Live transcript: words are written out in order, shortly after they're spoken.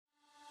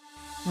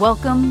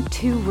Welcome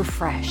to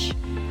Refresh,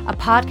 a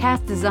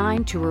podcast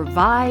designed to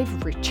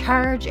revive,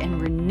 recharge,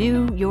 and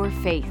renew your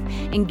faith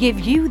and give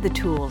you the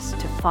tools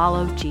to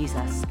follow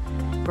Jesus.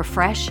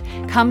 Refresh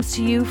comes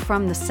to you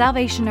from the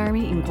Salvation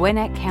Army in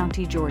Gwinnett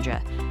County,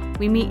 Georgia.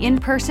 We meet in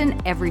person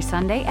every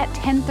Sunday at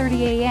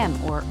 10:30 a.m.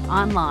 or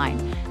online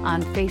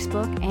on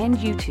Facebook and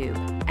YouTube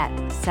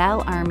at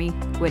Sal Army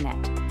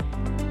Gwinnett.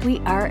 We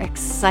are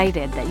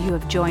excited that you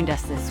have joined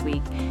us this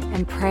week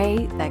and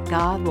pray that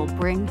God will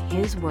bring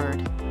His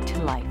Word to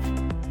life.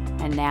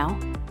 And now,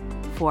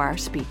 for our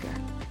speaker.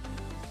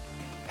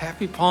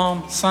 Happy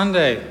Palm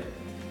Sunday.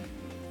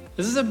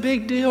 This is a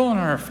big deal in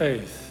our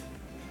faith.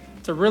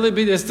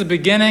 It's the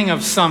beginning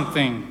of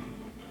something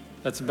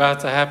that's about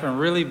to happen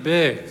really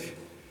big.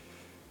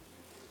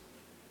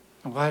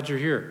 I'm glad you're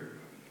here.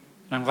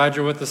 And I'm glad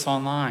you're with us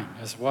online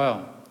as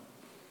well.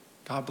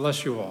 God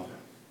bless you all.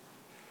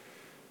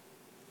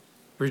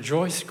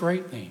 Rejoice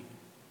greatly,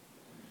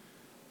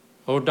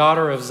 O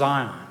daughter of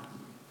Zion.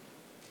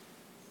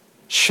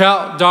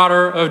 Shout,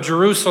 daughter of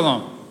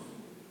Jerusalem.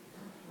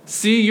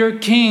 See, your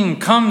king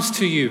comes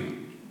to you,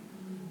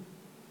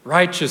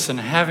 righteous and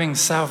having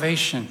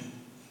salvation,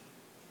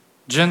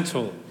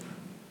 gentle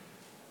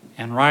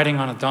and riding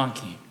on a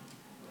donkey,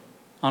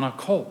 on a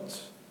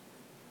colt,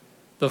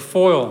 the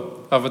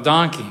foal of a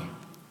donkey.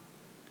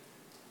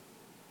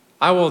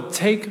 I will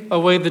take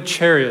away the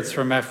chariots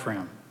from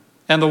Ephraim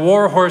and the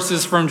war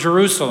horses from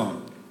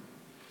Jerusalem,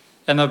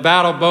 and the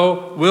battle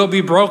bow will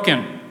be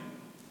broken.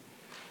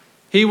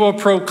 He will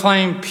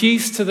proclaim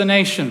peace to the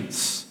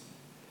nations.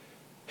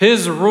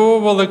 His rule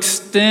will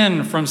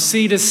extend from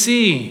sea to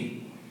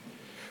sea,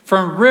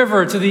 from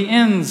river to the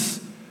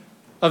ends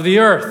of the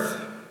earth.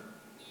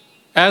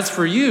 As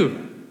for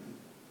you,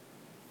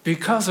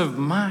 because of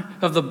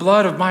the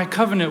blood of my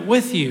covenant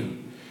with you,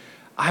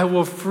 I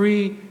will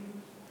free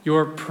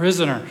your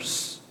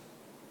prisoners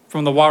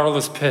from the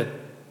waterless pit.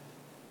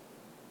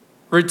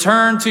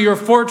 Return to your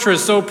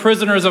fortress, O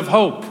prisoners of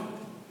hope.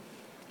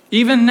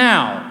 Even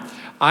now,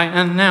 I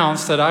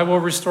announce that I will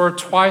restore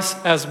twice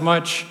as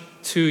much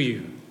to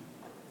you.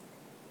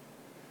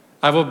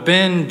 I will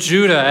bend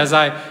Judah as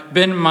I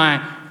bend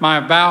my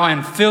bow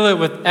and fill it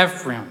with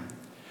Ephraim.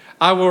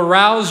 I will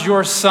rouse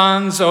your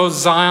sons, O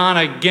Zion,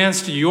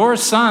 against your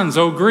sons,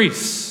 O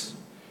Greece,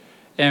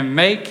 and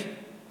make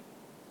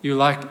you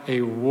like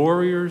a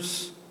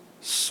warrior's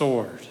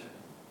sword.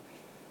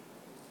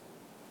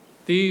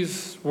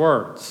 These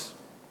words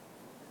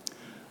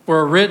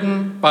were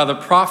written by the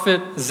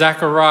prophet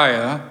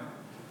Zechariah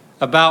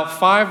about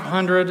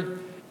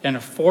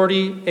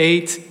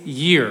 548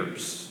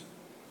 years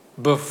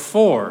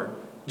before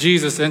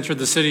Jesus entered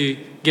the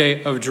city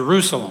gate of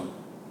Jerusalem,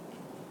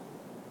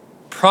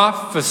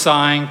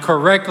 prophesying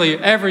correctly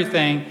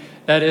everything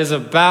that is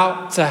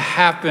about to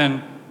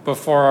happen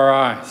before our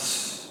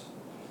eyes.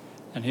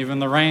 And even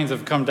the rains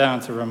have come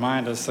down to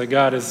remind us that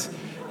God is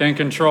in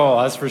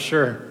control, that's for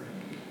sure.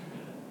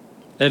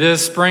 It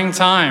is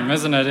springtime,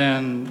 isn't it,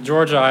 in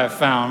Georgia, I have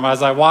found.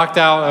 As I walked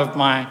out of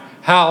my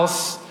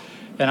house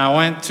and I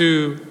went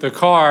to the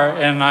car,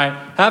 and I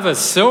have a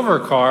silver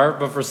car,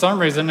 but for some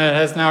reason it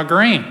has now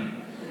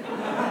green.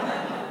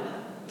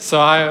 So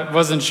I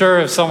wasn't sure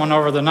if someone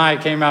over the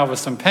night came out with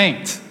some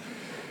paint.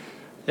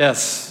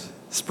 Yes,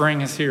 spring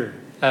is here,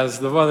 as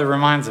the weather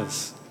reminds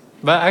us.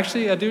 But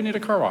actually, I do need a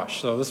car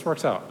wash, so this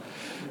works out.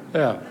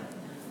 Yeah.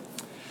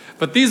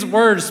 But these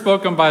words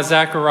spoken by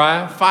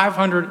Zechariah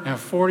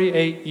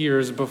 548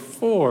 years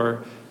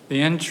before the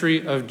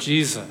entry of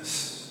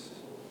Jesus.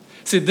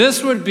 See,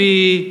 this would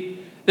be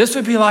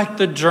like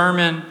the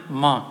German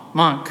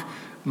monk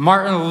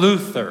Martin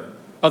Luther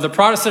of the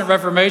Protestant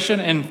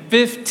Reformation in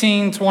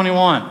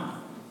 1521,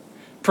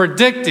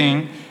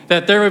 predicting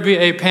that there would be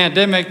a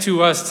pandemic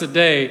to us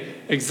today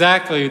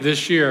exactly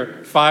this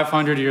year,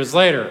 500 years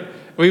later.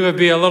 We would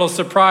be a little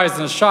surprised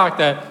and shocked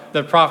that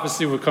the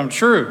prophecy would come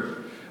true.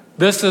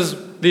 This is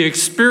the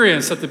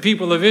experience that the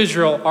people of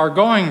Israel are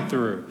going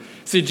through.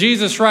 See,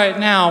 Jesus right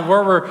now,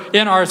 where we're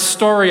in our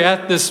story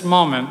at this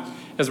moment,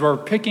 as we're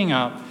picking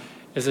up,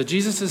 is that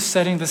Jesus is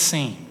setting the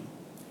scene.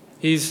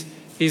 He's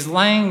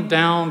laying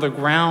down the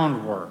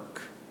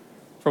groundwork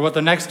for what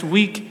the next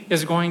week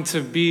is going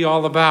to be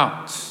all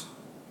about.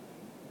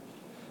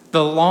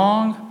 The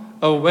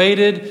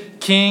long-awaited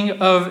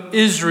King of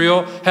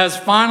Israel has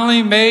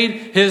finally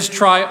made his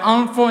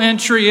triumphal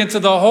entry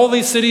into the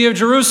holy city of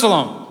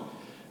Jerusalem,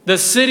 the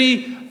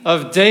city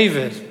of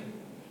David.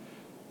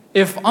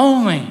 If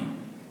only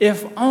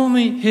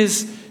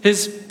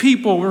his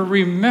people will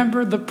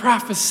remember the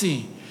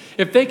prophecy.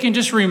 If they can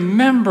just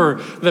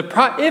remember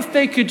if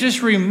they could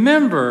just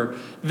remember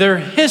their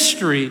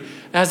history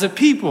as a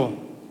people.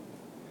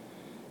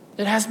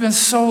 It has been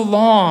so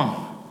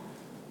long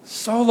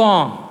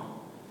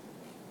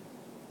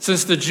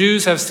since the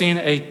Jews have seen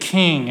a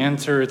king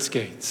enter its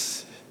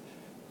gates.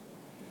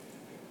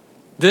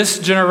 This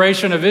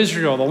generation of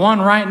Israel, the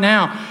one right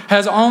now,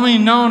 has only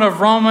known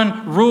of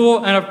Roman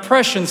rule and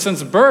oppression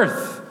since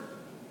birth.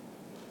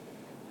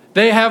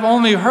 They have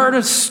only heard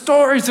of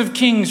stories of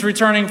kings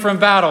returning from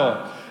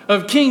battle,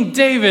 of King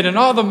David and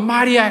all the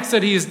mighty acts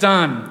that he's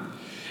done.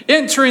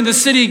 Entering the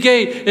city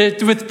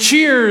gate with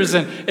cheers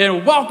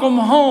and welcome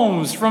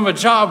homes from a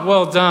job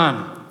well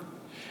done.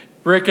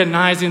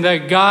 Recognizing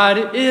that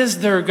God is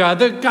their God,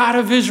 the God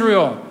of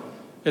Israel,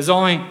 is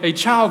only a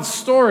child's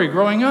story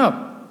growing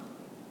up.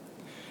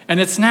 And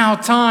it's now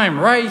time,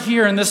 right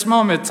here in this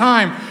moment,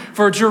 time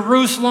for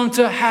Jerusalem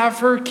to have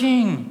her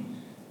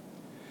king.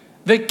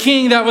 The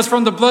king that was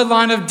from the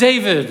bloodline of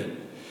David,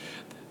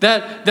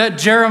 that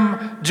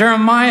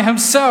Jeremiah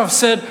himself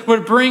said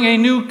would bring a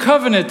new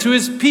covenant to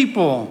his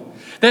people,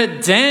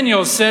 that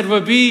Daniel said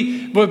would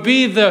be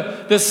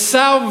the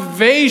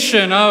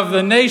salvation of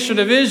the nation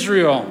of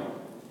Israel,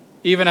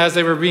 even as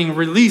they were being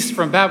released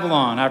from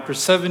Babylon after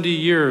 70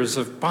 years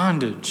of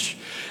bondage.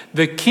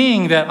 The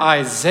king that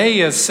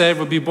Isaiah said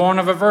would be born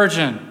of a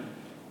virgin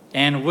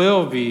and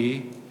will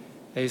be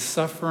a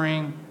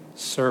suffering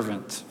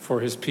servant for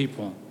his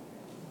people.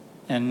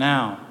 And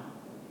now,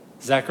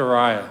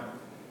 Zechariah,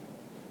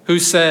 who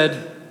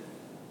said,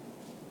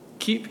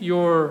 keep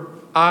your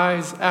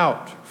eyes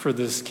out for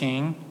this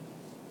king.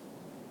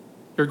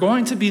 You're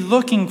going to be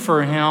looking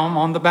for him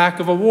on the back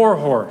of a war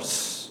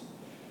horse.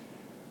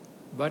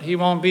 But he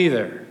won't be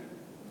there.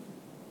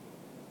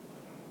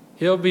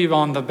 He'll be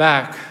on the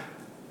back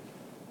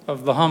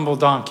of the humble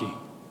donkey.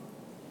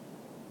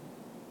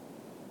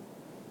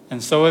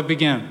 And so it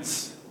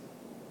begins.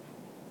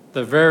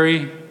 The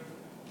very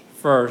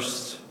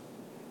first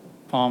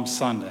Palm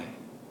Sunday.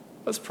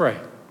 Let's pray.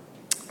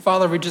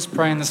 Father, we just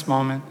pray in this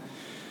moment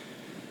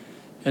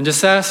and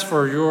just ask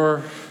for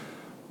your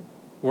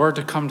word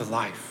to come to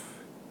life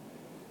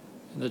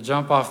and to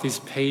jump off these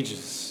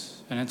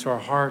pages and into our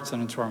hearts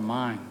and into our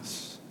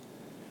minds.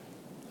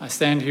 I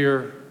stand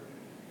here,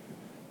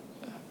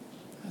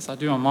 as I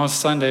do on most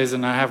Sundays,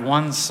 and I have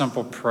one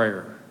simple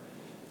prayer.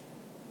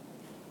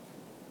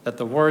 That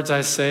the words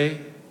I say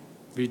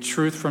be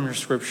truth from your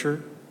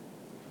scripture.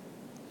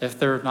 If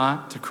they're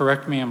not, to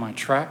correct me in my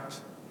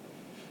tracks.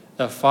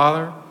 That,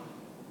 Father,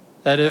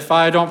 that if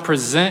I don't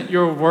present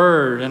your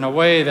word in a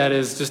way that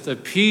is just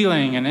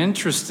appealing and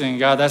interesting,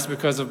 God, that's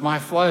because of my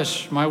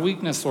flesh, my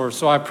weakness, Lord.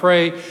 So I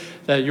pray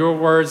that your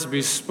words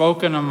be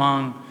spoken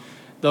among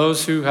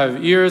those who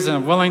have ears and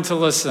are willing to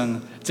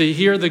listen, to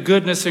hear the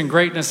goodness and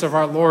greatness of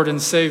our Lord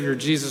and Savior,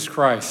 Jesus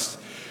Christ.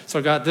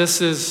 So God,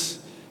 this is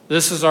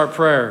our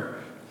prayer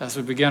as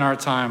we begin our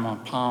time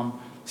on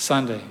Palm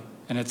Sunday.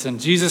 And it's in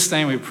Jesus'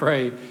 name we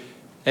pray.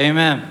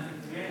 Amen.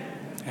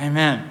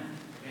 Amen.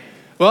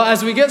 Well,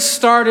 as we get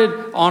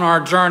started on our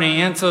journey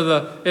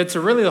into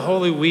really the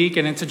Holy Week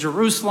and into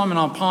Jerusalem and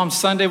on Palm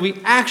Sunday, we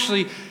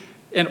actually,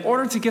 in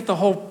order to get the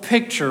whole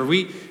picture,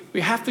 we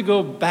have to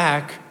go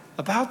back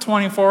about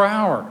 24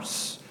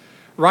 hours,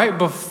 right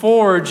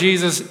before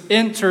Jesus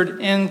entered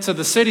into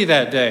the city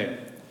that day.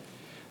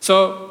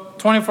 So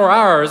 24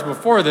 hours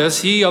before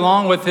this, he,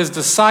 along with his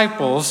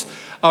disciples,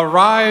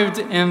 arrived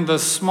in the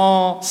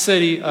small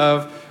city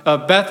of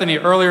Bethany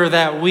earlier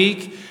that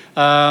week,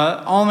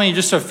 only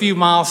just a few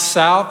miles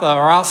south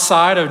or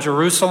outside of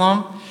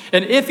Jerusalem.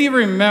 And if you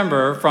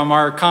remember from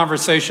our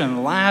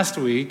conversation last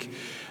week,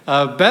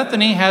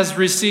 Bethany has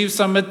received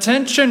some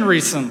attention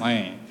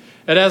recently.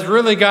 It has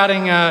really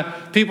gotten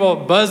people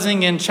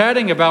buzzing and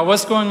chatting about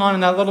what's going on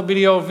in that little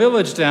bitty old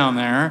village down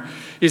there.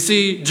 You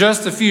see,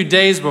 just a few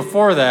days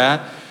before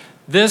that,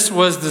 this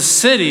was the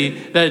city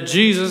that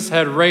Jesus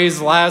had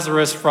raised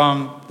Lazarus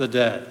from the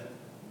dead.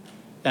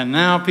 And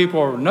now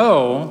people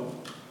know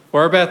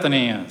where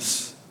Bethany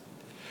is.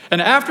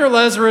 And after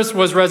Lazarus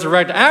was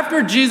resurrected,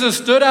 after Jesus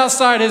stood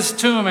outside his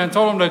tomb and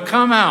told him to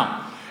come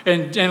out,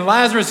 and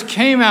Lazarus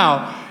came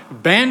out,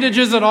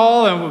 bandages and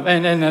all,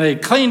 and they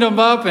cleaned him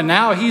up, and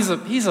now he's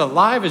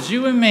alive as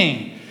you and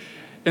me.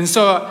 And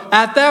so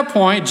at that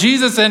point,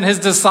 Jesus and his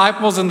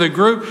disciples and the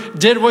group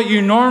did what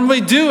you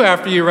normally do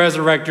after you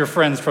resurrect your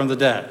friends from the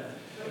dead.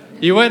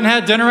 You went and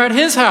had dinner at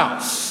his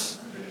house.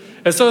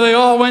 And so they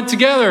all went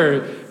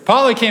together.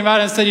 Polly came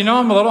out and said,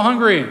 I'm a little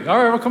hungry. All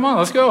right, well, come on,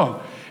 let's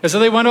go. And so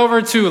they went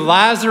over to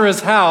Lazarus'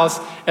 house,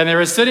 and they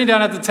were sitting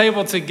down at the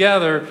table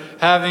together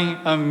having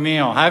a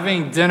meal,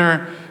 having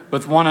dinner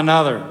with one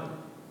another.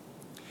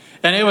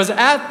 And it was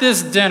at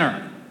this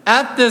dinner,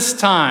 at this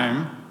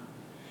time,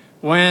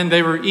 when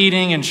they were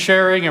eating and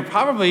sharing, and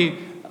probably,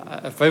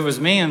 if it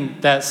was me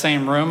in that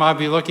same room, I'd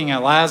be looking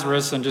at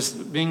Lazarus and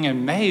just being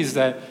amazed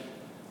that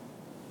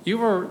you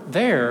were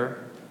there,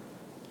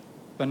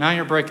 but now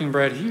you're breaking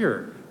bread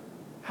here.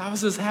 How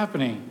is this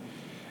happening?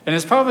 And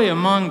it's probably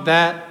among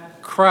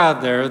that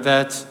crowd there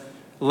that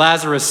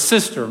Lazarus'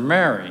 sister,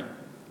 Mary,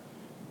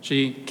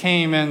 she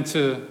came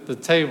into the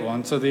table,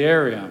 into the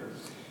area.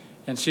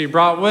 And she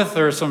brought with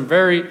her some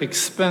very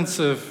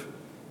expensive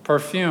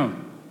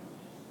perfume.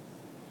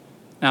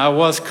 Now, it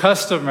was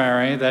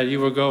customary that you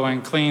would go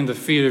and clean the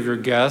feet of your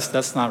guests.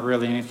 That's not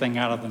really anything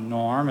out of the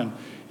norm.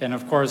 And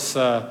of course,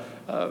 just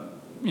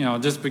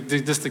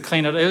to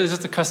clean it was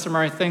just a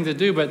customary thing to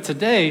do. But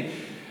today,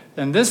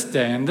 in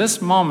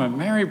this moment,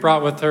 Mary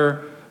brought with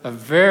her a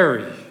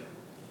very,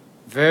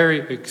 very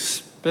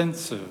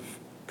expensive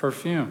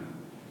perfume.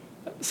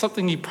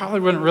 something you probably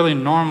wouldn't really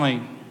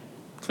normally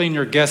clean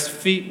your guest's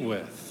feet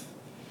with.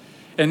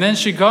 And then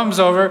she comes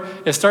over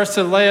and starts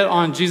to lay it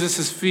on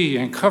Jesus' feet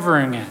and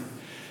covering it.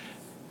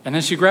 And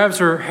then she grabs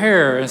her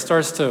hair and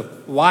starts to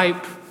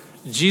wipe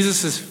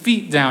Jesus'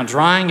 feet down,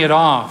 drying it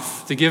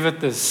off to give it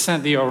the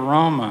scent, the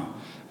aroma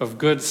of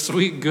good,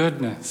 sweet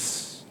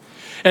goodness.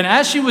 And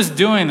as she was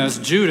doing this,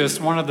 Judas,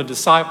 one of the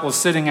disciples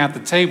sitting at the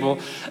table,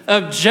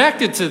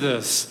 objected to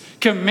this,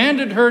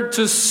 commanded her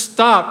to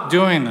stop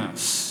doing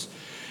this,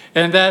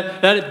 and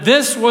that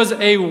this was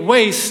a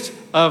waste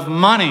of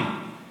money.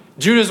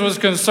 Judas was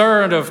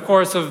concerned, of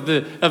course, of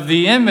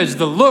the image,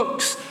 the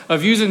looks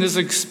of using this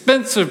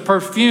expensive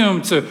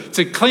perfume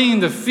to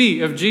clean the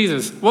feet of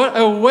Jesus. What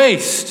a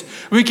waste.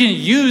 We can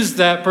use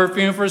that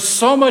perfume for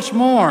so much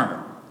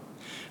more.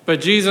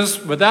 But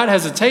Jesus, without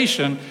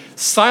hesitation,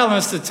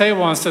 silenced the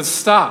table and said,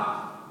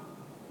 "Stop.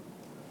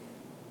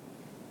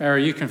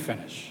 Mary, you can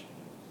finish."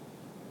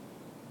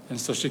 And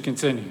so she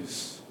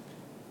continues.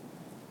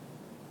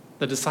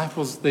 The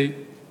disciples, they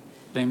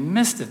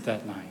missed it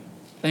that night.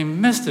 They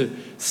missed it,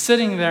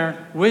 sitting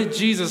there with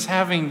Jesus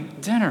having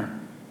dinner.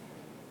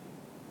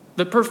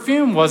 The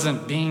perfume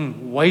wasn't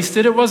being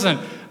wasted. It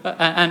wasn't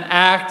an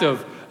act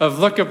of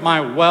look at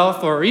my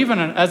wealth, or even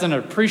as an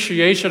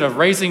appreciation of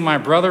raising my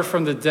brother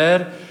from the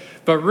dead.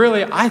 But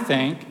really, I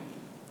think,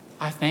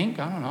 I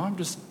don't know, I'm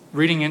just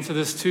reading into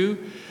this too,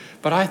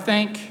 but I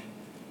think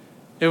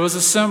it was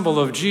a symbol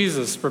of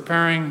Jesus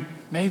preparing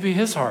maybe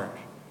his heart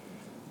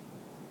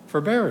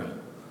for burial.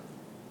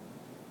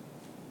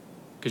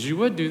 Because you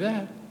would do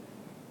that.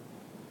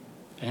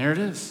 And here it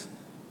is.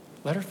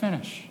 Let her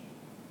finish.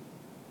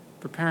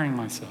 Preparing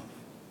myself.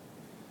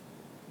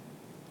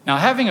 Now,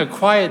 having a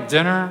quiet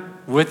dinner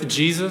with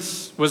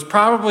Jesus was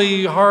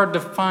probably hard to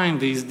find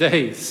these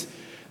days.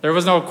 There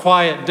was no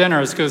quiet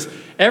dinners because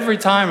every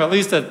time, at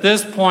least at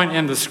this point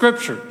in the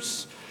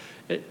scriptures,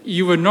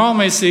 you would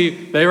normally see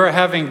they were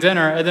having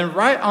dinner, and then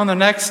right on the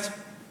next,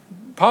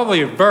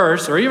 probably a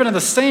verse, or even in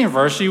the same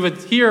verse, you would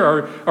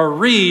hear or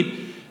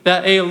read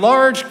that a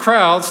large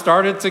crowd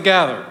started to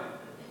gather.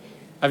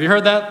 Have you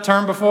heard that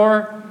term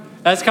before?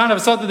 That's kind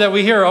of something that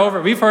we hear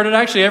over. We've heard it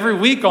actually every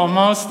week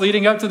almost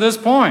leading up to this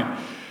point.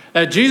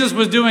 That Jesus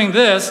was doing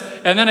this,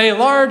 and then a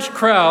large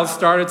crowd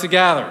started to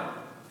gather.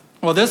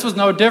 Well, this was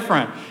no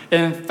different.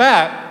 In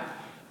fact,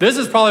 this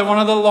is probably one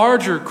of the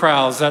larger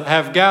crowds that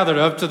have gathered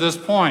up to this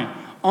point,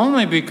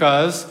 only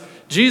because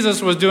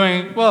Jesus was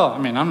doing,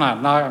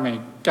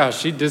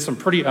 gosh, he did some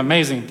pretty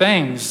amazing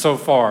things so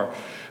far.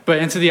 But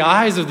into the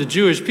eyes of the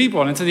Jewish people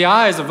and into the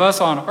eyes of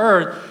us on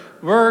earth,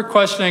 we're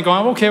questioning,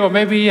 going, okay, well,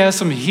 maybe he has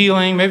some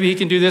healing. Maybe he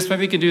can do this.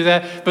 Maybe he can do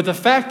that. But the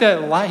fact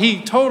that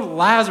he told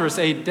Lazarus,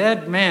 a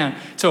dead man,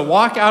 to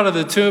walk out of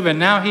the tomb, and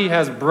now he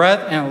has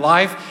breath and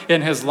life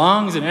in his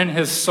lungs and in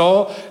his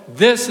soul,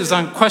 this is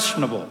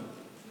unquestionable.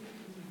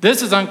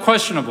 This is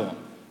unquestionable,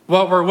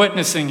 what we're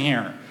witnessing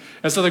here.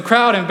 And so the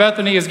crowd in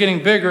Bethany is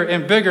getting bigger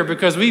and bigger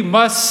because we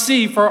must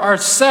see for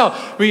ourselves.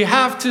 We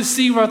have to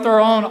see with our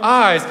own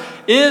eyes.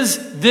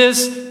 Is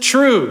this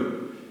true?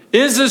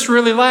 Is this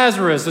really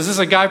Lazarus? Is this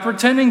a guy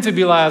pretending to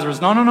be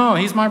Lazarus? No,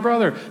 he's my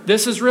brother.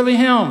 This is really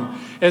him.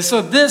 And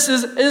so this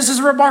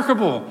is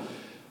remarkable.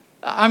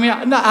 I mean,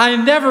 I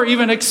never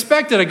even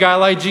expected a guy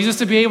like Jesus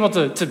to be able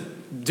to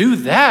do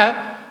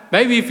that.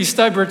 Maybe if you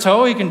stub your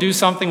toe, he can do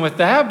something with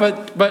that.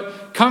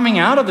 But coming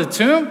out of the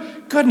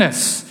tomb,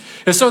 goodness.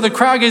 And so the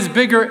crowd gets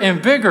bigger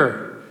and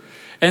bigger.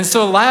 And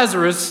so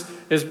Lazarus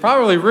is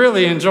probably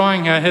really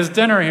enjoying his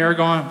dinner here,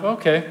 going,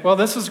 okay, well,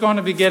 this is going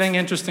to be getting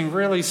interesting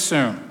really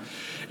soon.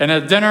 And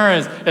at dinner,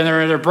 and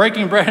they're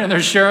breaking bread and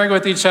they're sharing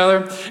with each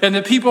other. And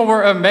the people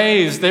were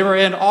amazed. They were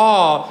in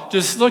awe,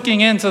 just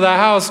looking into the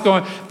house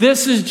going,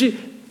 this is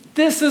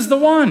the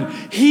one.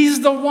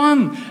 He's the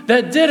one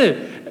that did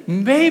it.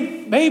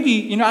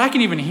 Maybe, I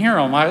can even hear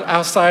him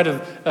outside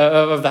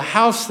of the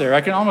house there.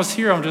 I can almost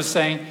hear him just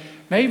saying,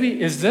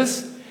 maybe, is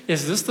this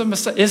the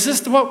Messiah? Is this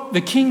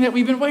the king that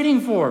we've been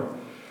waiting for?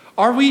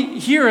 Are we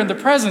here in the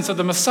presence of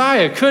the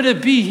Messiah? Could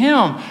it be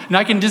him? And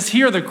I can just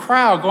hear the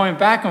crowd going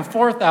back and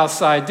forth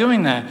outside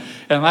doing that.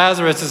 And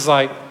Lazarus is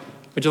like,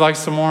 would you like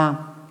some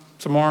more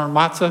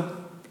matzah?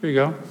 Here you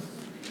go.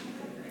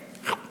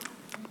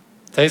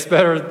 Tastes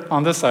better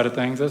on this side of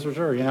things, that's for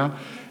sure,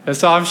 And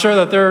so I'm sure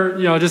that they're,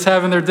 just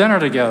having their dinner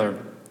together.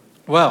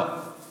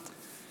 Well,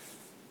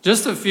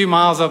 just a few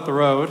miles up the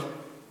road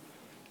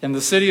in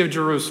the city of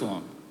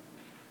Jerusalem,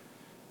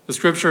 the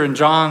scripture in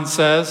John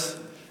says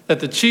that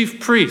the chief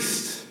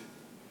priest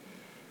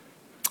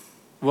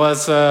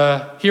was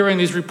hearing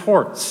these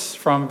reports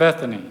from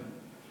Bethany,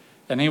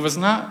 and he was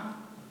not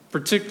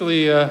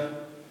particularly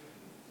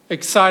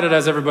excited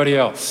as everybody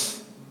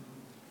else.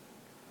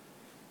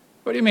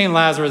 What do you mean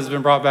Lazarus has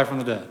been brought back from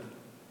the dead?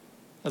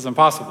 That's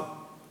impossible.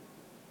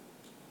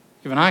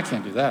 Even I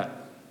can't do that.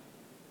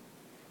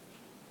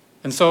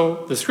 And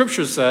so the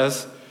scripture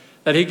says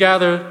that he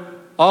gathered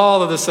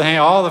all the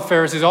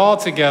Pharisees all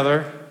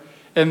together.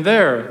 And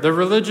there, the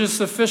religious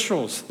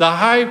officials, the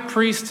high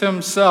priest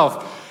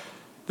himself,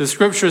 the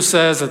scripture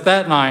says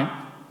that night,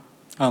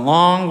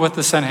 along with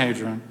the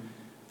Sanhedrin,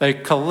 they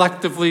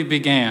collectively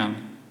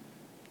began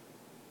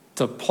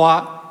to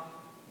plot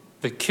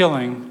the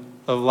killing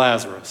of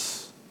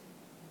Lazarus,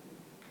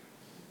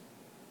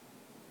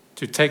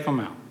 to take him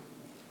out,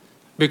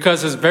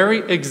 because his very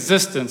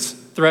existence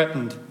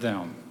threatened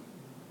them.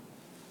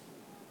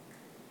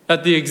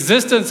 That the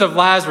existence of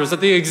Lazarus,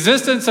 that the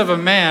existence of a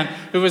man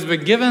who has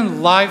been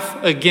given life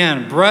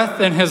again, breath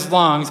in his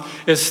lungs,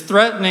 is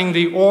threatening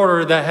the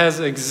order that has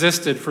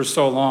existed for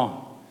so long.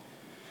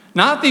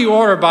 Not the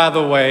order, by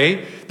the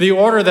way, the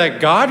order that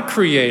God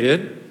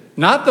created,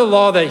 not the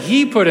law that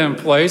he put in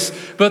place,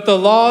 but the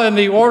law and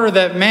the order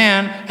that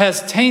man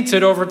has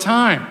tainted over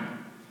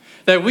time.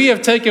 That we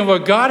have taken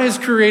what God has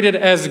created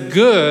as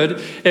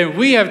good, and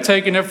we have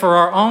taken it for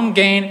our own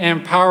gain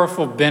and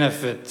powerful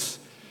benefits.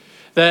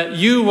 That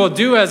you will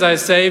do as I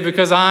say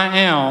because I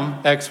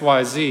am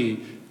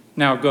XYZ.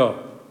 Now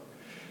go.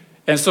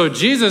 And so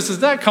Jesus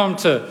does not come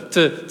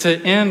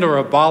to end or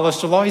abolish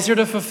the law. He's here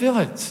to fulfill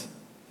it.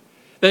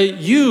 That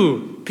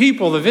you,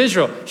 people of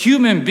Israel,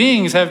 human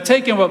beings, have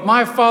taken what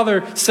my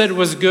Father said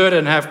was good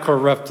and have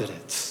corrupted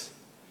it.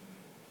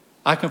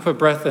 I can put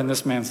breath in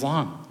this man's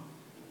lung.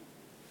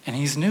 And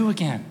he's new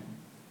again.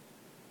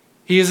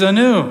 He is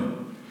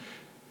anew.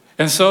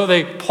 And so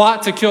they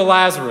plot to kill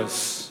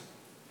Lazarus.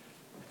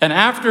 And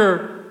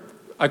after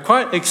a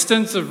quite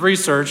extensive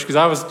research, because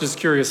I was just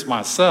curious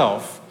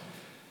myself,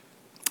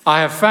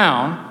 I have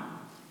found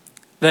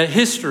that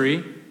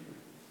history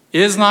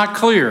is not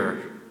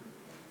clear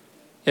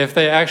if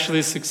they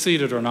actually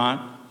succeeded or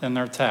not in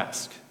their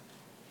task.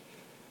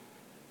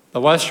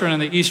 The Western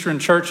and the Eastern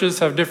churches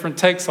have different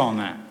takes on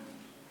that.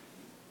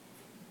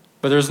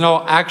 But there's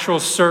no actual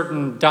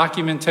certain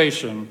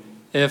documentation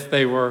if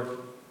they were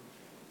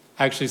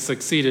actually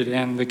succeeded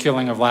in the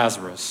killing of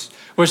Lazarus.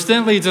 Which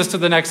then leads us to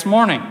the next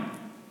morning.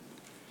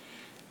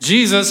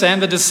 Jesus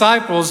and the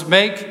disciples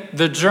make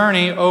the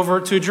journey over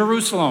to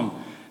Jerusalem.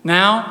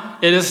 Now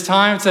it is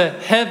time to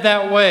head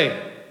that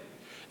way.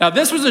 Now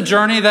this was a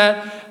journey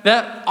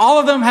that all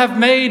of them have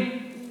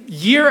made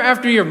year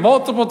after year,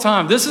 multiple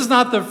times. This is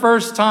not the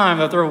first time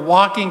that they're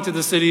walking to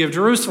the city of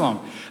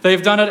Jerusalem.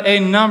 They've done it a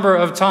number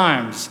of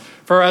times.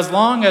 For as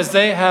long as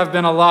they have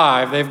been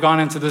alive, they've gone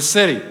into the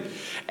city.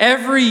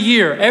 Every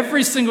year,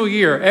 every single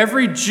year,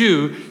 every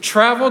Jew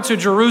traveled to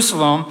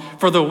Jerusalem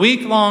for the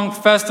week-long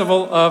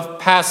festival of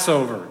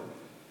Passover.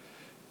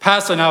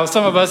 Now,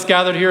 some of us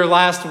gathered here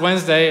last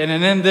Wednesday, and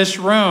in this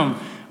room,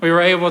 we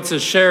were able to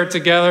share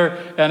together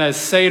in a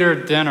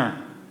Seder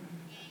dinner.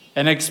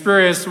 An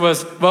experience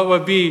was what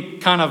would be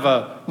kind of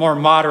a more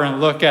modern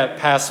look at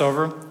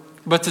Passover,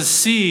 but to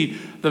see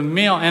the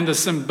meal and the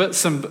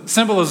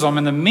symbolism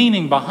and the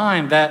meaning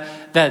behind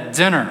that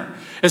dinner.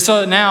 And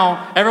so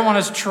now everyone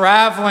is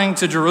traveling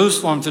to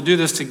Jerusalem to do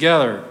this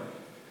together,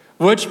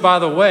 which, by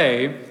the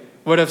way,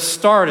 would have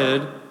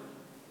started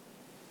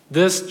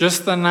this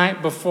just the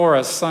night before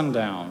at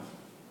sundown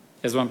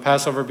is when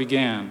Passover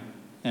began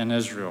in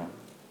Israel,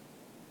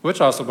 which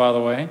also, by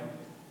the way,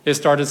 it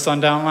started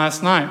sundown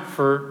last night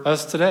for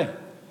us today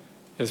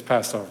is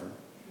Passover.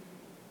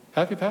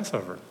 Happy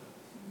Passover.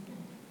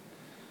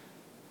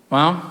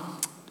 Well,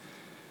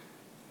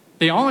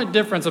 the only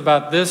difference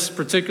about this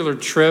particular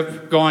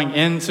trip, going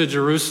into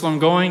Jerusalem,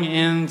 going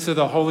into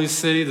the holy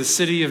city, the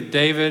city of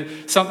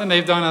David, something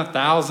they've done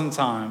 1,000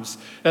 times,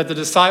 that the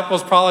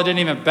disciples probably didn't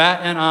even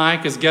bat an eye,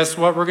 because guess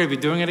what? We're going to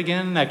be doing it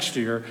again next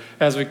year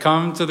as we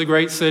come to the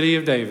great city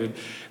of David.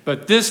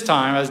 But this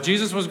time, as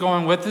Jesus was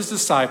going with his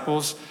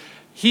disciples,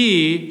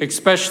 he,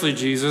 especially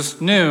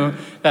Jesus, knew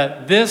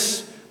that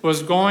this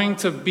was going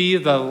to be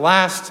the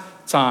last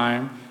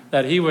time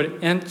that he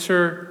would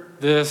enter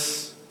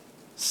this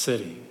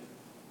city.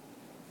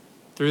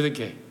 Through the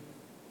gate.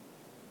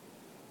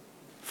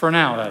 For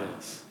now, that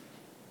is.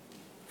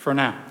 For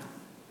now.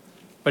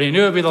 But he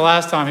knew it would be the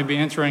last time he'd be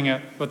entering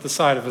it with the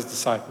sight of his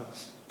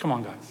disciples. Come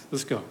on, guys,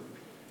 let's go.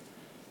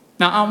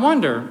 Now, I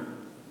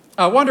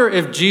wonder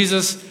if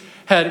Jesus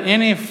had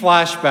any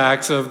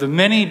flashbacks of the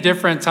many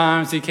different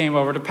times he came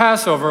over to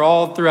Passover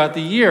all throughout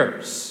the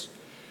years.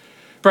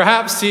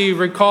 Perhaps he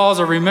recalls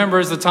or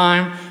remembers the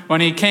time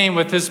when he came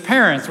with his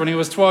parents when he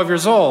was 12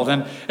 years old.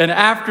 And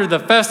after the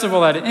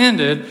festival had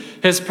ended,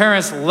 his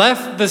parents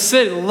left the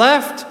city,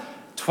 left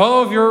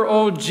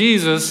 12-year-old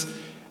Jesus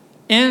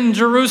in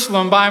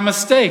Jerusalem by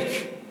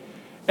mistake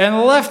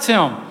and left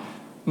him.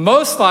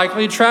 Most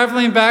likely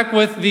traveling back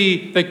with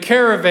the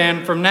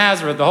caravan from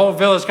Nazareth. The whole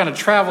village kind of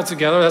traveled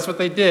together. That's what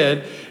they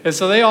did. And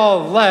so they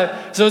all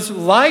left. So it's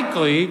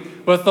likely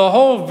with the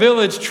whole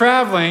village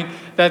traveling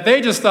that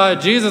they just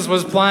thought Jesus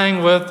was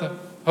playing with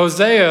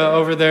Hosea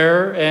over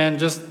there and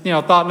just,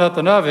 thought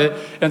nothing of it.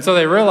 And so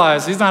they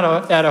realized he's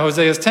not at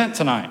Hosea's tent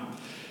tonight.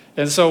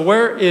 And so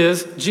where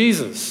is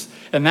Jesus?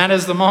 And that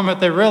is the moment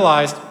they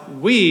realized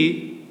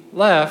we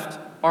left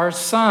our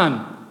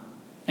son.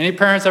 Any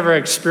parents ever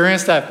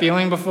experienced that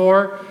feeling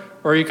before?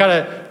 Or you kind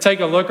of take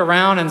a look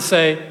around and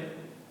say,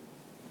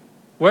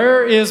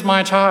 where is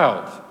my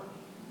child?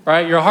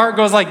 Right? Your heart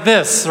goes like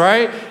this,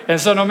 right? And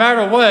so no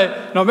matter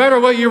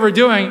what you were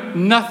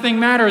doing, nothing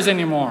matters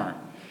anymore.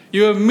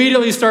 You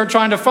immediately start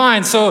trying to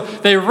find. So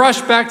they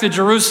rush back to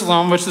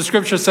Jerusalem, which the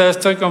scripture says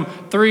took them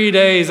 3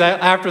 days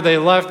after they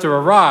left to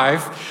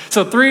arrive.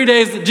 So 3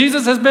 days,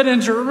 Jesus has been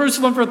in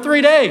Jerusalem for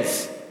 3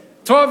 days,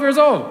 12 years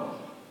old.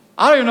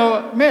 I don't even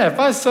know, man, if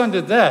my son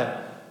did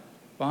that,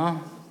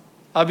 well,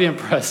 I'd be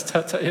impressed.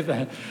 I'll tell you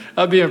that.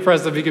 I'd be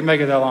impressed if he could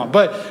make it that long.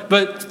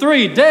 But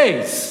 3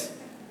 days,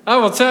 I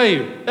will tell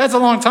you, that's a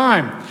long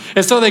time.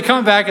 And so they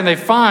come back and they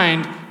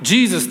find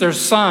Jesus, their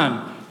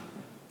son,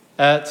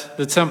 at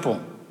the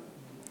temple.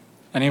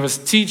 And he was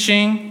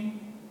teaching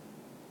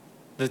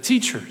the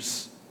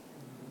teachers.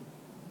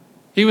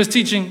 He was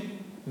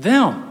teaching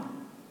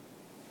them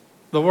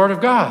the word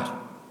of God.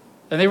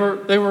 And they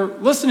were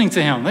listening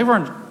to him. They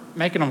weren't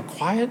making him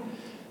quiet.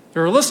 They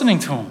were listening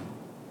to him.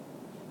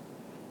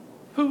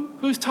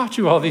 Who's taught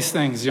you all these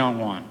things, young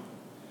one?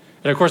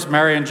 And of course,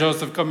 Mary and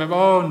Joseph come in.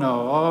 Oh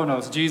no,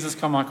 it's Jesus.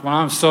 Come on.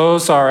 I'm so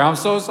sorry.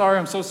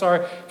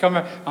 Come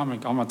here. I'm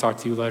going to talk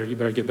to you later. You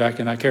better get back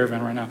in that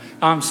caravan right now.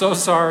 I'm so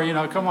sorry.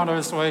 Come on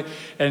this way.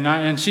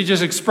 And she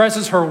just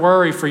expresses her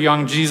worry for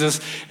young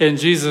Jesus. And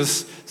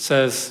Jesus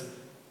says,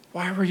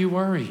 why were you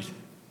worried?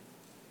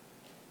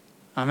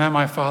 I'm at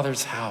my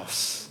Father's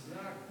house.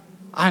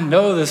 I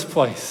know this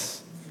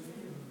place.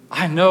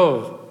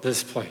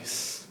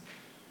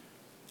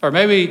 Or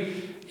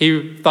maybe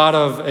he thought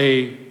of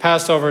a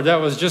Passover that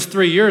was just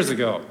 3 years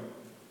ago,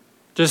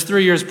 just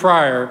 3 years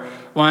prior,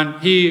 when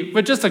he,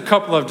 with just a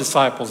couple of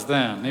disciples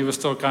then, he was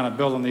still kind of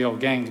building the old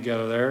gang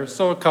together there.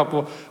 So a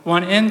couple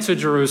went into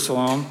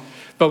Jerusalem.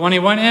 But when he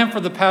went in for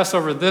the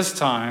Passover this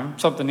time,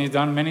 something he's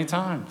done many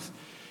times,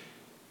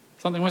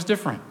 something was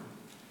different.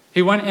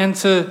 He went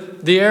into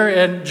the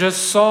area and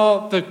just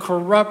saw the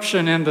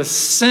corruption and the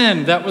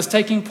sin that was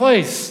taking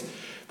place.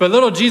 But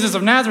little Jesus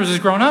of Nazareth is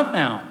grown up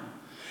now.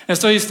 And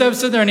so he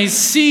steps in there and he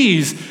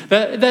sees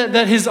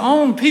that his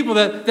own people,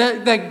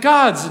 that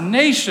God's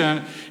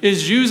nation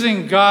is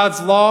using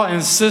God's law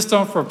and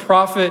system for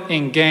profit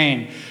and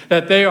gain.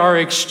 That they are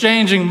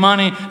exchanging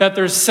money, that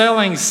they're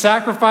selling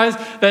sacrifice,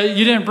 that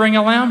you didn't bring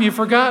a lamb, you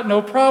forgot,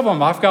 no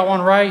problem. I've got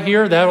one right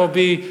here, that'll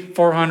be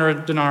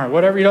 400 denarii,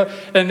 whatever,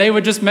 And they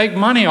would just make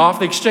money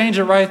off, exchange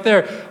it right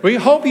there. We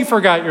hope you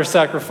forgot your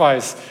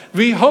sacrifice.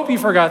 We hope you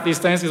forgot these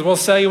things because we'll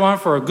sell you one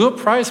for a good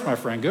price, my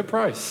friend, good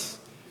price.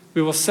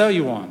 We will sell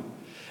you one.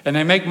 And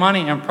they make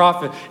money and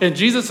profit. And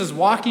Jesus is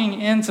walking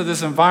into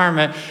this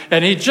environment,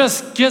 and he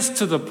just gets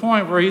to the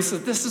point where he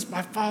says, this is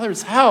my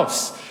Father's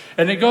house.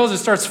 And he goes and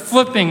starts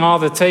flipping all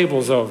the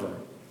tables over.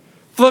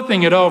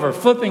 Flipping it over.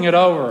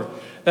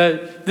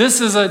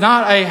 This is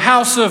not a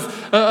house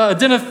of, a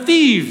den of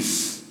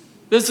thieves.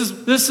 This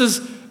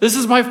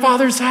is my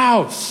Father's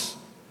house.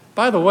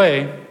 By the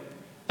way,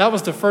 that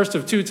was the first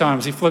of 2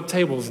 times he flipped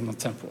tables in the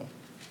temple.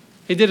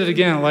 He did it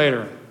again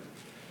later.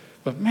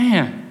 But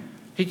man,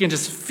 he can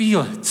just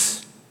feel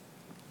it.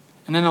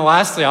 And then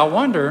lastly, I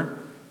wonder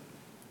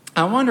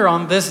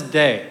on this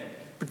day,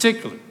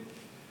 particularly,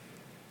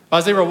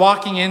 as they were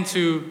walking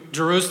into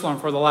Jerusalem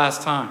for the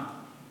last time,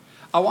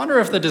 I wonder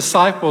if the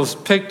disciples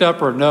picked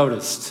up or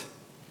noticed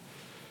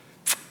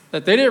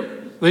that they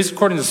didn't, at least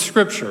according to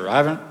Scripture, I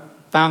haven't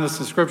found this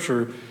in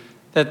Scripture,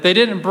 that they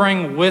didn't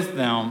bring with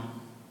them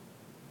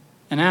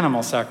an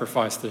animal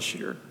sacrifice this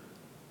year.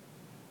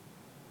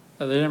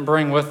 That they didn't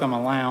bring with them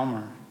a lamb,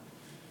 or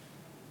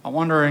I'm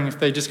wondering if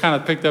they just kind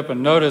of picked up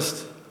and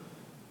noticed,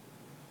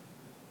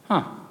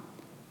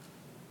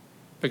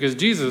 because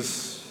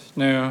Jesus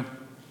knew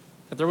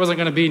that there wasn't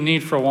going to be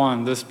need for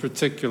one this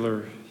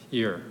particular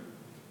year.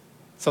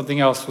 Something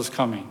else was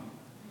coming.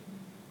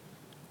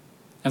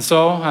 And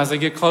so, as they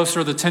get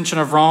closer, the tension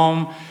of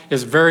Rome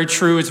is very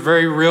true. It's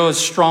very real. It's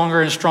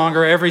stronger and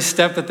stronger every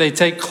step that they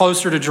take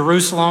closer to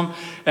Jerusalem.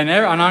 And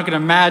I'm not going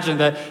to imagine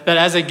that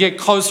as they get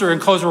closer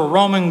and closer,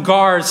 Roman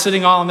guards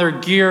sitting all in their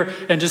gear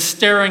and just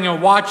staring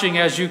and watching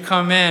as you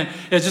come in.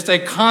 It's just a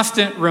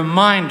constant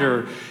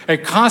reminder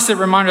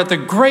that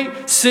the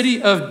great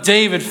city of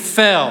David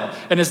fell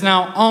and is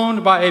now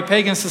owned by a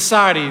pagan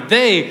society.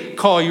 They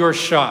call your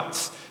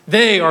shots.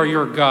 They are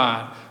your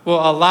God.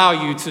 Will allow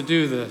you to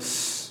do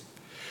this.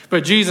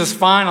 But Jesus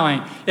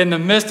finally, in the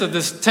midst of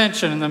this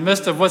tension, in the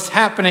midst of what's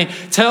happening,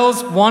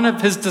 tells one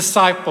of his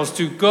disciples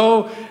to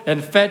go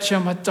and fetch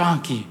him a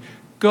donkey.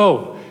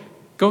 Go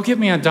get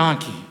me a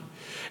donkey.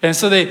 And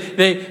so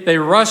they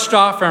rushed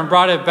off and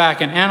brought it back,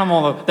 an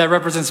animal that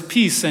represents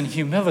peace and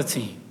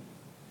humility.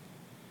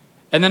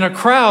 And then a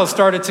crowd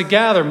started to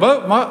gather,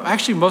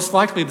 actually most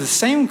likely the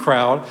same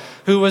crowd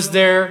who was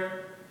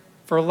there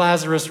for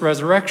Lazarus'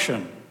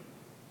 resurrection,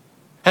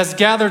 has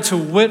gathered to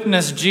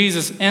witness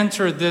Jesus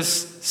enter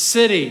this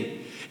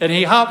city. And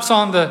he hops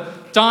on the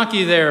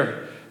donkey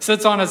there,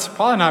 sits on it. It's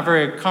probably not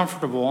very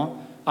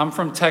comfortable. I'm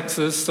from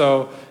Texas,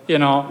 so,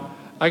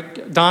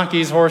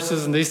 donkeys,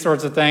 horses, and these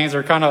sorts of things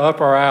are kind of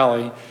up our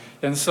alley.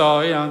 And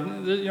so,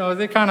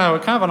 they're kind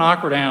of an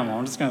awkward animal.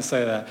 I'm just going to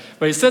say that.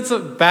 But he sits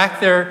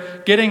back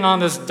there getting on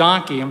this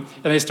donkey, and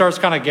he starts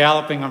kind of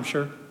galloping, I'm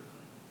sure.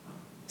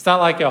 It's not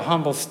like a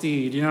humble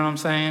steed, you know what I'm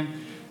saying?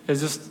 Is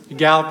just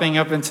galloping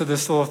up into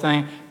this little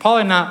thing.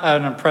 Probably not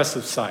an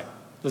impressive sight.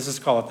 Let's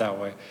just call it that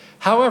way.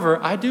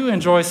 However, I do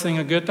enjoy seeing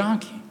a good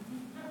donkey.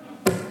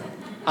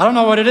 I don't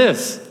know what it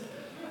is.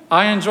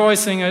 I enjoy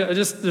seeing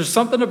there's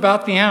something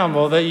about the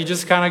animal that you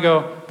just kind of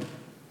go,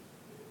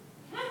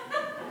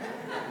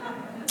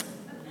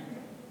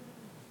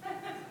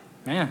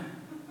 man,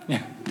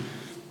 yeah.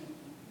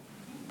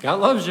 God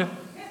loves you.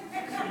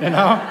 You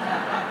know?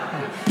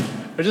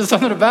 There's just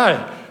something about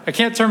it. I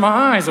can't turn my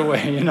eyes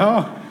away, you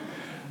know?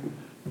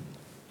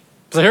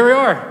 So here we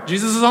are.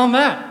 Jesus is on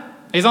that.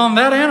 He's on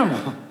that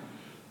animal.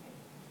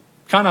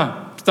 Kind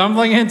of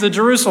stumbling into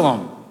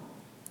Jerusalem.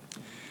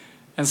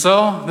 And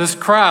so this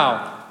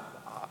crowd,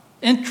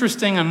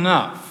 interesting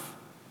enough,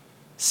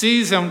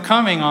 sees him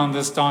coming on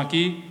this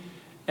donkey,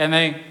 and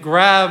they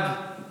grab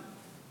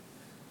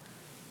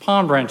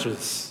palm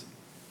branches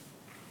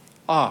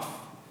off,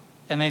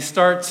 and they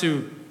start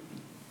to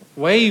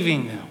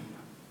waving them.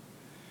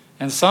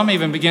 And some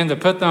even begin to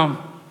put them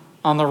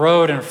on the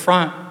road in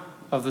front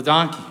of the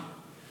donkey.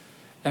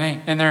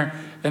 And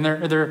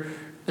they're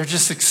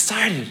just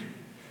excited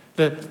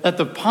that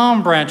the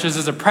palm branches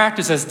is a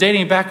practice that's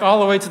dating back all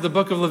the way to the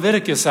book of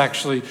Leviticus,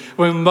 actually,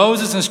 when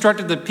Moses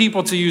instructed the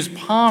people to use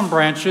palm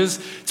branches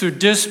to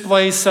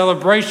display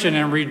celebration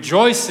and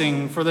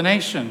rejoicing for the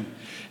nation.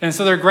 And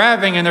so they're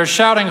grabbing and they're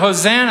shouting,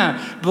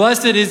 "Hosanna!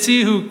 Blessed is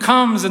he who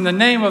comes in the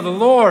name of the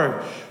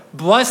Lord.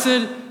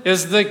 Blessed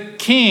is the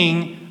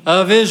King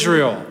of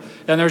Israel."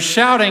 And they're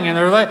shouting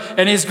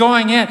and he's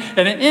going in.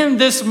 And in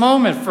this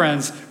moment,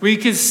 friends, we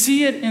can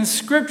see it in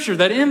Scripture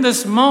that in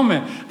this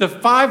moment, the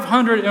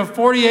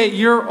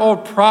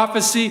 548-year-old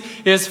prophecy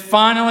is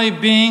finally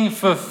being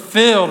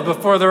fulfilled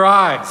before their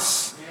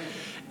eyes.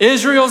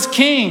 Israel's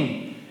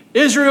king,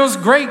 Israel's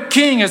great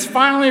king, has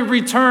finally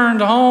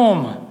returned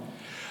home.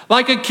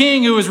 Like a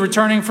king who is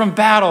returning from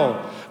battle,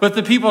 with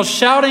the people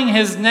shouting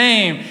his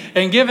name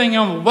and giving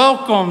him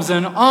welcomes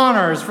and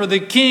honors, for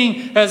the king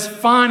has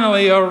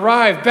finally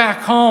arrived back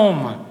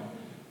home.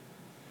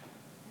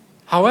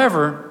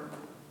 However,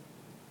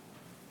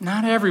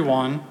 not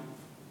everyone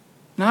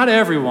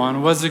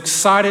was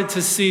excited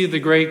to see the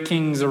great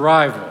king's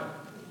arrival.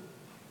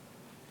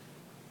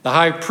 The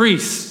high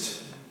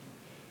priest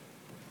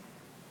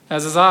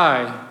has his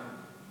eye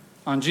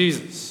on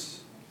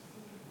Jesus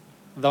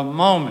the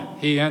moment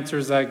he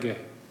enters that gate.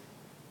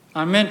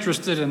 I'm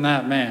interested in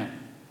that man.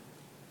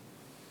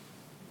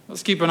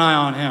 Let's keep an eye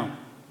on him.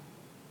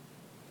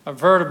 I've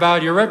heard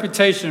about your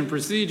reputation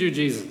precede you,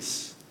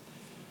 Jesus.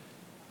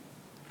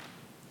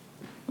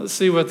 Let's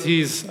see what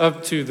he's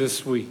up to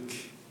this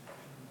week.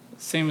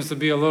 It seems to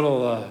be a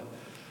little,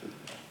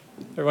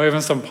 they're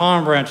waving some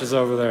palm branches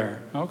over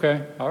there.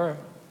 Okay, all right.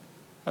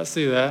 I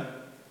see that.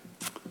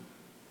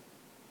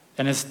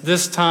 And it's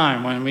this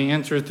time when we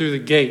enter through the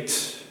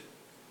gate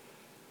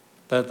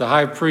that the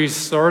high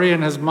priest, already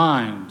in his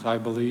mind, I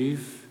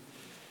believe,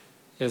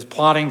 is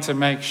plotting to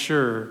make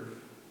sure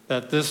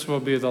that this will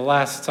be the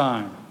last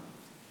time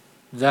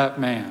that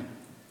man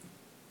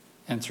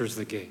enters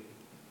the gate.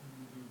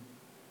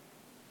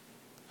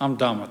 I'm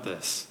done with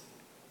this.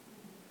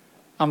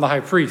 I'm the high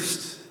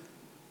priest.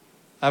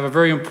 I have a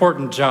very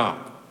important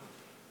job.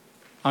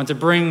 I'm to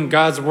bring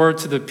God's word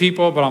to the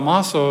people, but I'm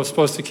also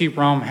supposed to keep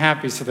Rome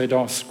happy so they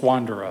don't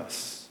squander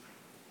us.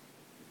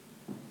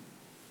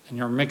 And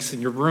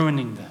you're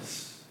ruining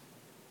this.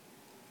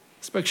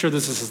 Let's make sure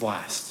this is his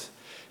last.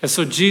 And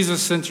so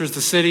Jesus enters the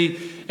city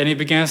and he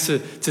begins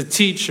to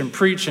teach and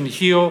preach and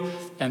heal,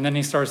 and then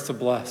he starts to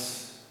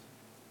bless.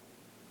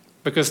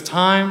 Because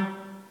time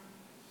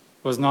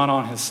was not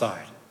on his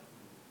side.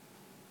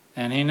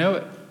 And he knew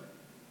it.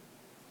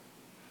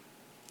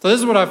 So this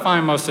is what I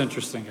find most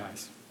interesting,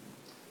 guys.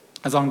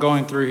 As I'm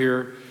going through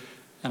here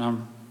and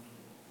I'm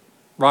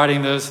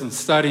writing this and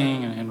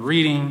studying and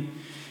reading,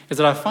 is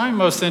that I find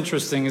most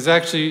interesting is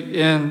actually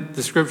in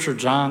the scripture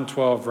John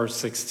 12, verse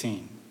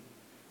 16,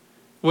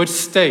 which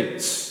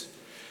states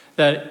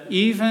that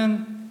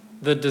even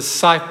the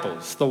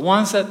disciples, the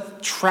ones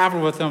that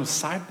traveled with him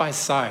side by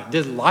side,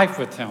 did life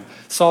with him,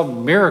 saw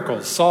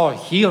miracles, saw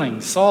healing,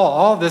 saw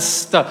all this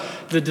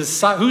stuff.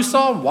 Who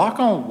saw him walk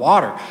on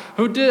water?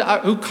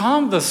 Who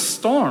calmed the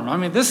storm? I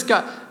mean,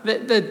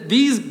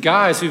 these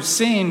guys who've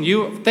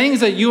seen things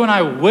that you and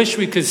I wish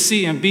we could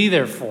see and be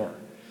there for.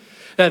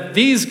 That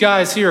these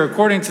guys here,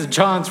 according to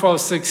John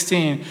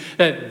 12:16,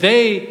 that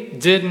they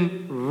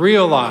didn't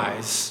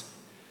realize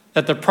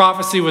that the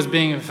prophecy was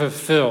being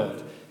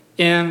fulfilled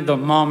in the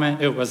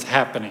moment it was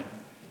happening.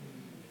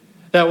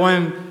 That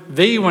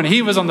when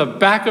he was on the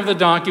back of the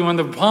donkey, when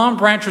the palm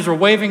branches were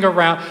waving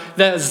around,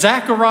 that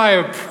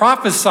Zechariah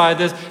prophesied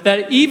this,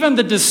 that even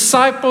the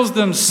disciples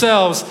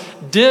themselves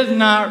did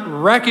not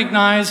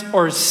recognize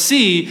or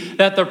see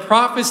that the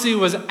prophecy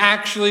was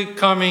actually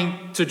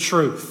coming to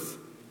truth.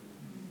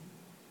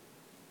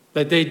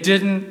 That they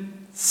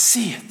didn't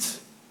see it.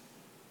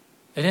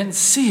 They didn't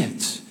see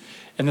it.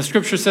 And the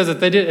scripture says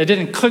that it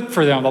didn't click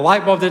for them. The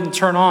light bulb didn't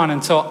turn on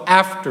until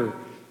after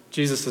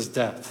Jesus'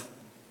 death.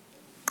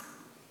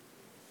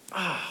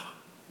 Ah,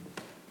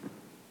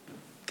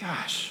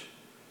 gosh.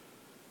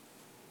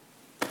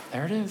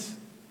 There it is.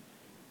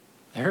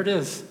 There it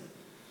is.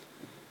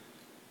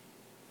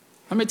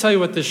 Let me tell you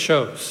what this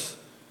shows.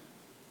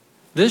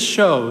 This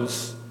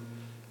shows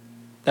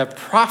that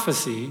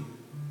prophecy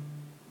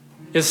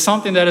is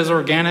something that is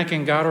organic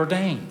and God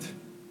ordained.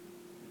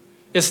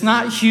 It's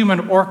not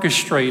human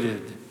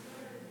orchestrated.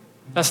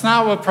 That's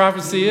not what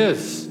prophecy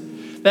is.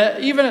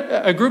 That even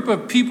a group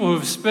of people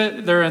who've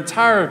spent their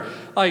entire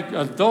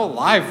adult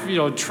life,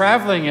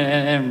 traveling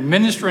and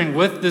ministering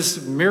with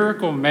this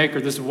miracle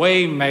maker, this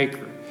way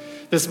maker,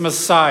 this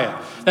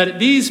Messiah, that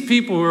these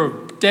people who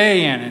are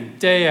day in and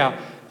day out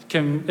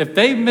can, if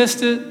they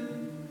missed it,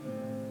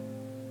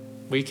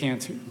 we can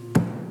too.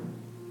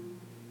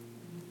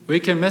 We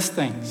can miss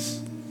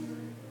things.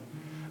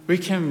 We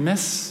can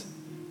miss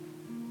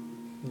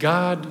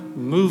God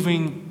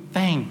moving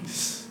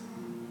things.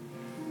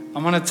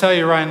 I'm going to tell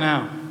you right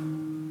now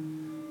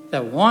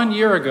that 1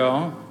 year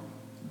ago,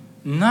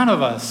 none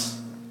of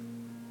us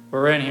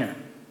were in here.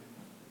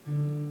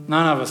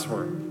 None of us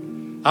were.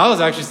 I was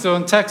actually still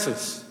in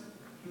Texas.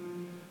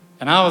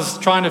 And I was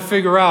trying to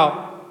figure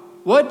out,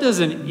 what does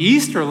an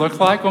Easter look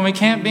like when we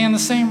can't be in the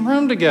same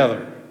room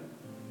together?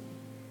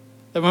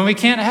 That when we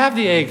can't have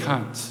the egg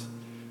hunt,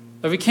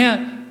 that we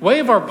can't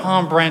wave our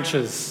palm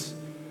branches.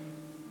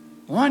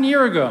 1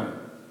 year ago,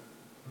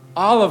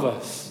 all of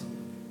us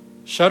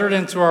shuttered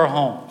into our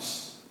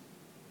homes,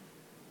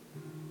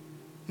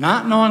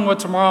 not knowing what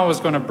tomorrow was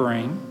going to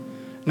bring,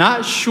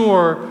 not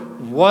sure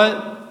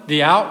what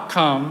the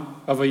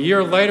outcome of a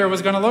year later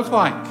was going to look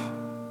like.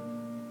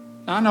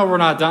 I know we're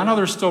not done. I know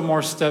there's still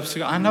more steps to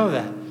go. I know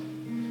that.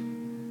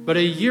 But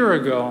a year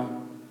ago,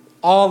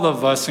 all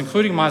of us,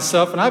 including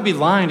myself, and I'd be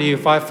lying to you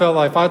if I felt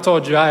like if I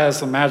told you I had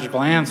some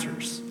magical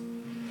answers.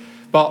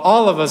 But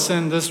all of us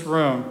in this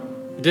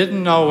room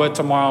didn't know what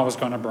tomorrow was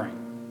going to bring.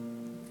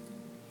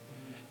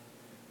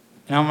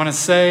 And I'm going to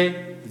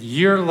say, a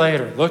year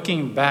later,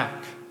 looking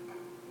back,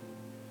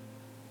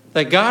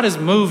 that God is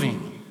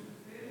moving.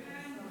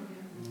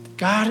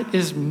 God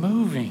is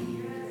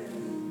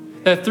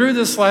moving. That through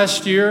this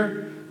last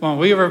year, when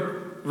we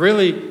were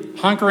really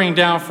hunkering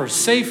down for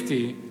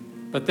safety,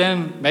 but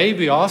then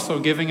maybe also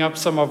giving up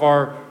some of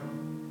our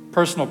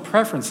personal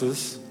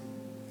preferences,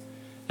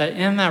 that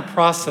in that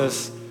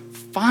process,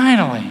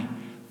 finally,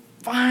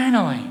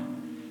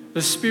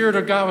 the Spirit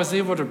of God was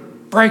able to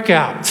break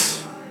out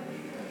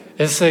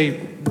and say,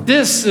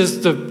 this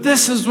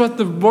is what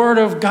the Word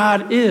of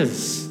God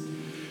is.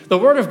 The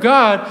Word of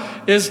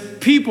God is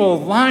people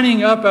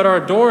lining up at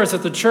our doors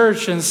at the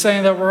church and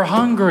saying that we're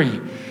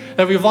hungry,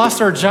 that we've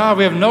lost our job,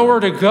 we have nowhere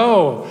to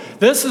go.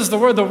 This is the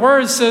Word. The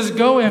Word says,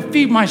 go and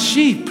feed my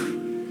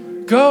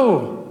sheep.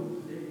 Go.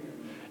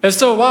 And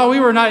so while we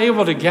were not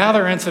able to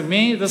gather and to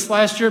meet this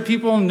last year,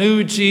 people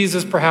knew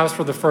Jesus perhaps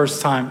for the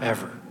first time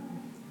ever.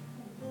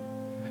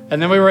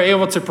 And then we were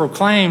able to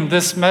proclaim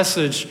this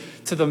message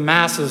to the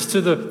masses,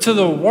 to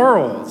the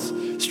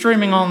world,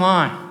 streaming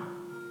online.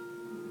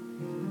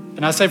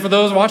 And I say for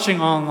those watching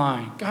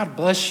online, God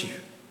bless you.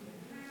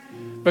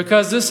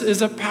 Because this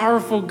is a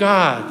powerful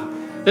God.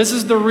 This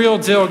is the real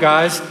deal,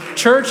 guys.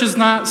 Church is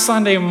not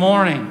Sunday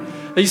morning.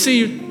 You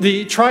see,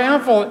 the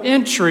triumphal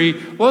entry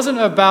wasn't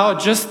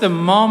about just the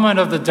moment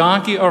of the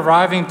donkey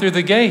arriving through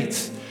the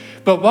gates,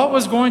 but what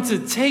was going to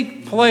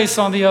take place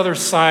on the other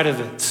side of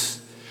it.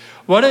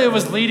 What it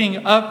was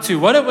leading up to,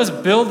 what it was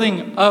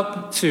building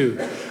up to.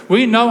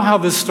 We know how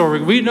this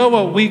story, we know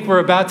what week we're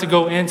about to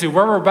go into,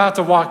 where we're about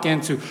to walk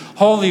into,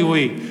 Holy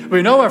Week.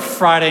 We know what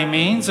Friday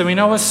means, and we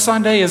know what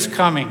Sunday is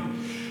coming.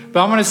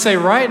 But I'm going to say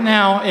right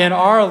now in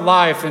our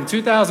life, in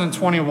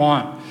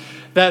 2021,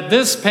 that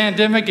this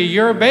pandemic a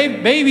year,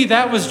 maybe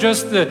that was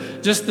just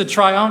the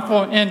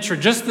triumphal entry,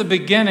 just the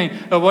beginning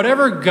of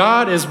whatever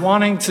God is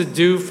wanting to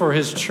do for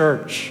his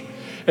church.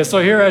 And so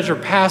here as your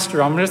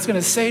pastor, I'm just going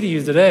to say to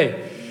you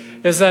today,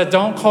 is that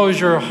don't close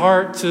your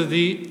heart to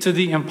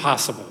the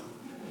impossible.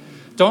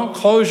 Don't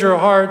close your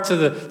heart to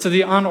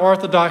the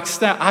unorthodox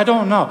step. I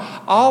don't know.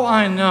 All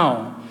I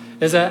know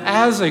is that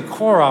as a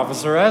corps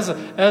officer, as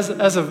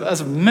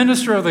a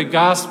minister of the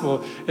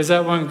gospel, is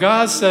that when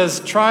God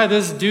says, try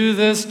this, do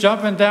this,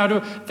 jumping down to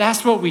it,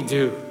 that's what we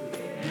do.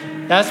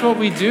 That's what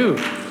we do.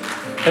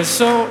 And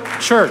so,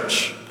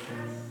 church,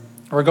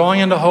 we're going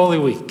into Holy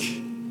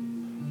Week.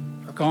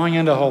 We're going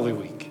into Holy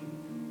Week.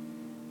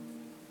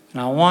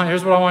 And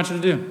here's what I want you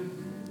to do.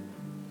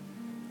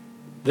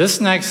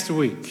 This next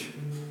week,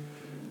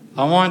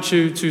 I want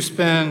you to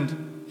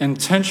spend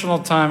intentional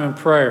time in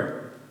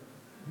prayer.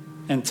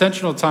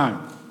 Intentional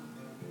time.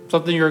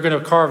 Something you're going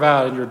to carve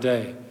out in your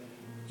day.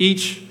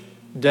 Each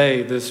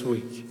day this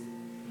week.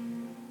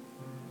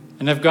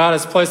 And if God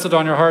has placed it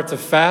on your heart to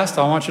fast,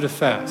 I want you to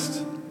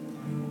fast.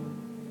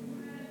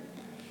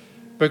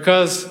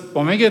 Because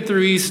when we get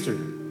through Easter,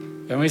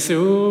 and we say,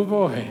 oh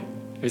boy,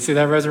 we see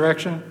that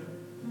resurrection?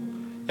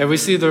 And we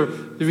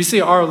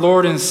see our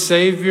Lord and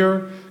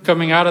Savior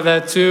coming out of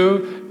that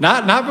tomb,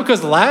 not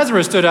because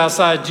Lazarus stood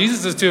outside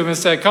Jesus' tomb and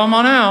said, come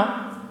on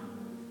out,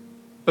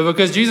 but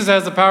because Jesus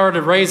has the power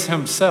to raise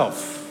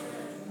himself.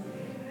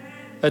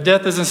 That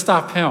death doesn't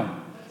stop him.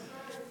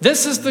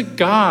 This is the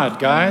God,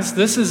 guys.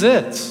 This is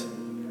it.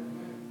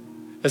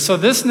 And so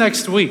this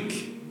next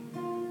week,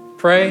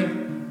 pray,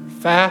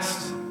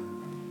 fast,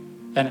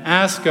 and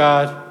ask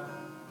God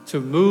to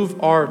move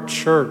our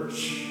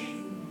church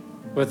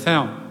with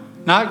Him.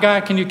 Not,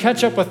 God, can you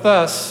catch up with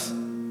us?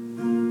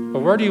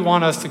 But where do you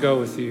want us to go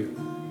with you?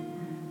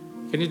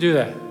 Can you do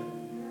that?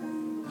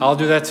 I'll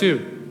do that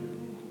too.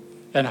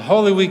 And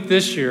Holy Week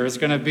this year is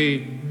going to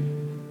be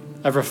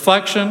a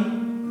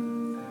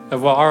reflection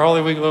of what our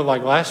Holy Week looked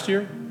like last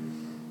year,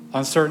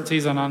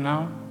 uncertainties and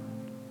unknown.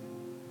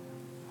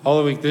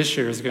 Holy Week this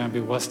year is going to be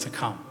what's to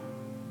come.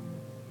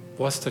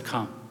 What's to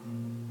come?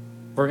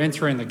 We're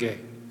entering the gate.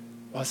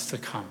 What's to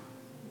come?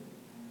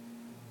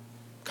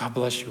 God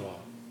bless you all.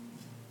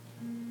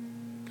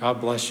 God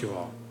bless you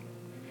all.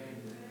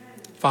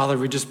 Father,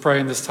 we just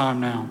pray in this time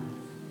now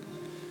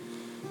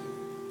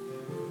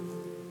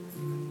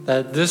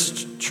that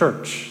this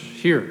church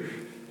here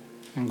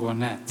in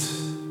Gwinnett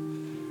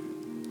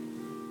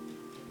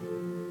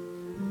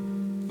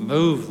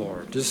move,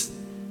 Lord. Just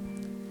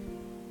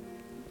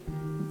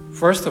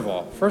first of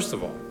all,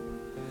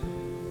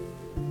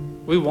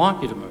 we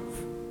want you to move.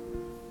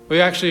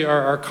 We actually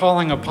are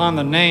calling upon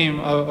the name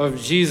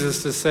of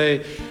Jesus to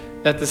say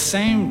that the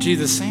same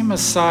Jesus, same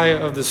Messiah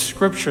of the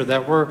Scripture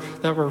that we're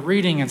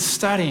reading and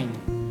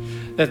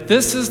studying, that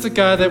this is the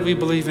God that we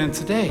believe in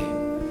today.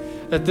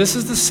 That this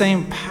is the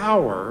same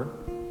power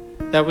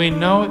that we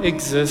know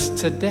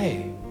exists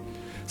today.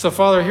 So,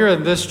 Father, here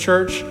in this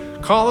church,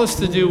 call us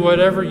to do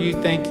whatever you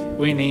think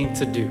we need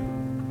to do.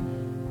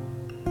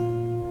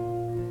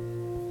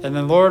 And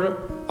then, Lord,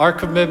 our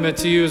commitment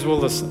to you is we'll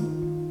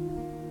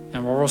listen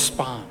and we'll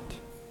respond.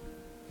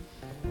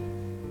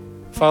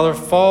 Father,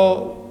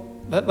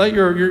 let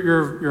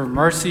your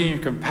mercy, your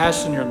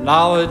compassion, your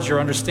knowledge, your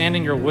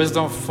understanding, your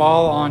wisdom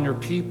fall on your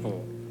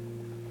people.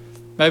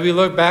 Maybe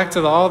look back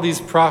to all these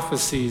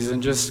prophecies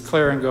and just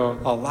declare and go,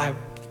 alive.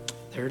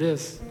 There it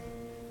is.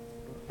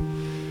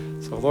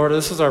 So, Lord,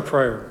 this is our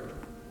prayer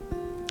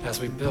as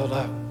we build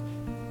up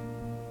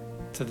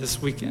to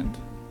this weekend.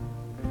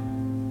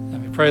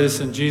 And we pray this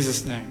in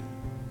Jesus' name.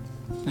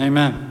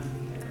 Amen.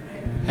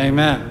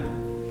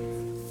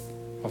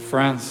 Amen. Well,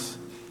 friends,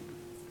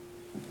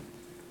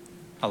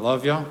 I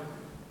love y'all.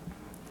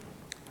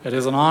 It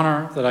is an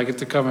honor that I get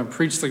to come and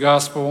preach the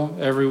gospel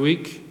every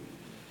week.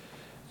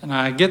 And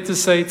I get to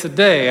say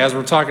today, as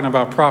we're talking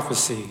about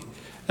prophecy,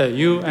 that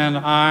you and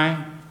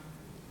I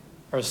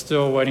are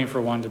still waiting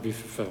for one to be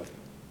fulfilled.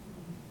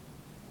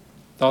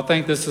 Don't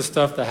think this is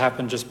stuff that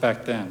happened just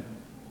back then.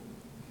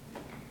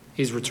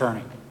 He's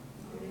returning.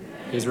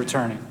 He's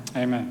returning.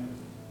 Amen.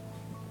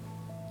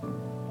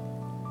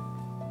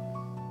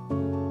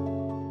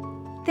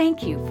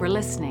 Thank you for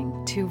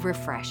listening to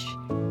Refresh.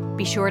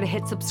 Be sure to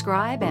hit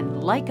subscribe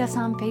and like us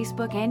on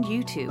Facebook and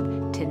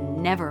YouTube to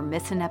never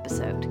miss an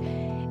episode.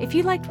 If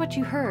you liked what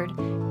you heard,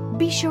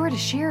 be sure to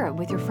share it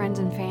with your friends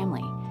and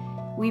family.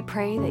 We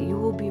pray that you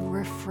will be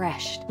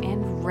refreshed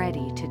and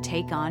ready to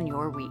take on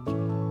your week.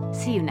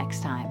 See you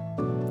next time.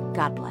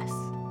 God bless.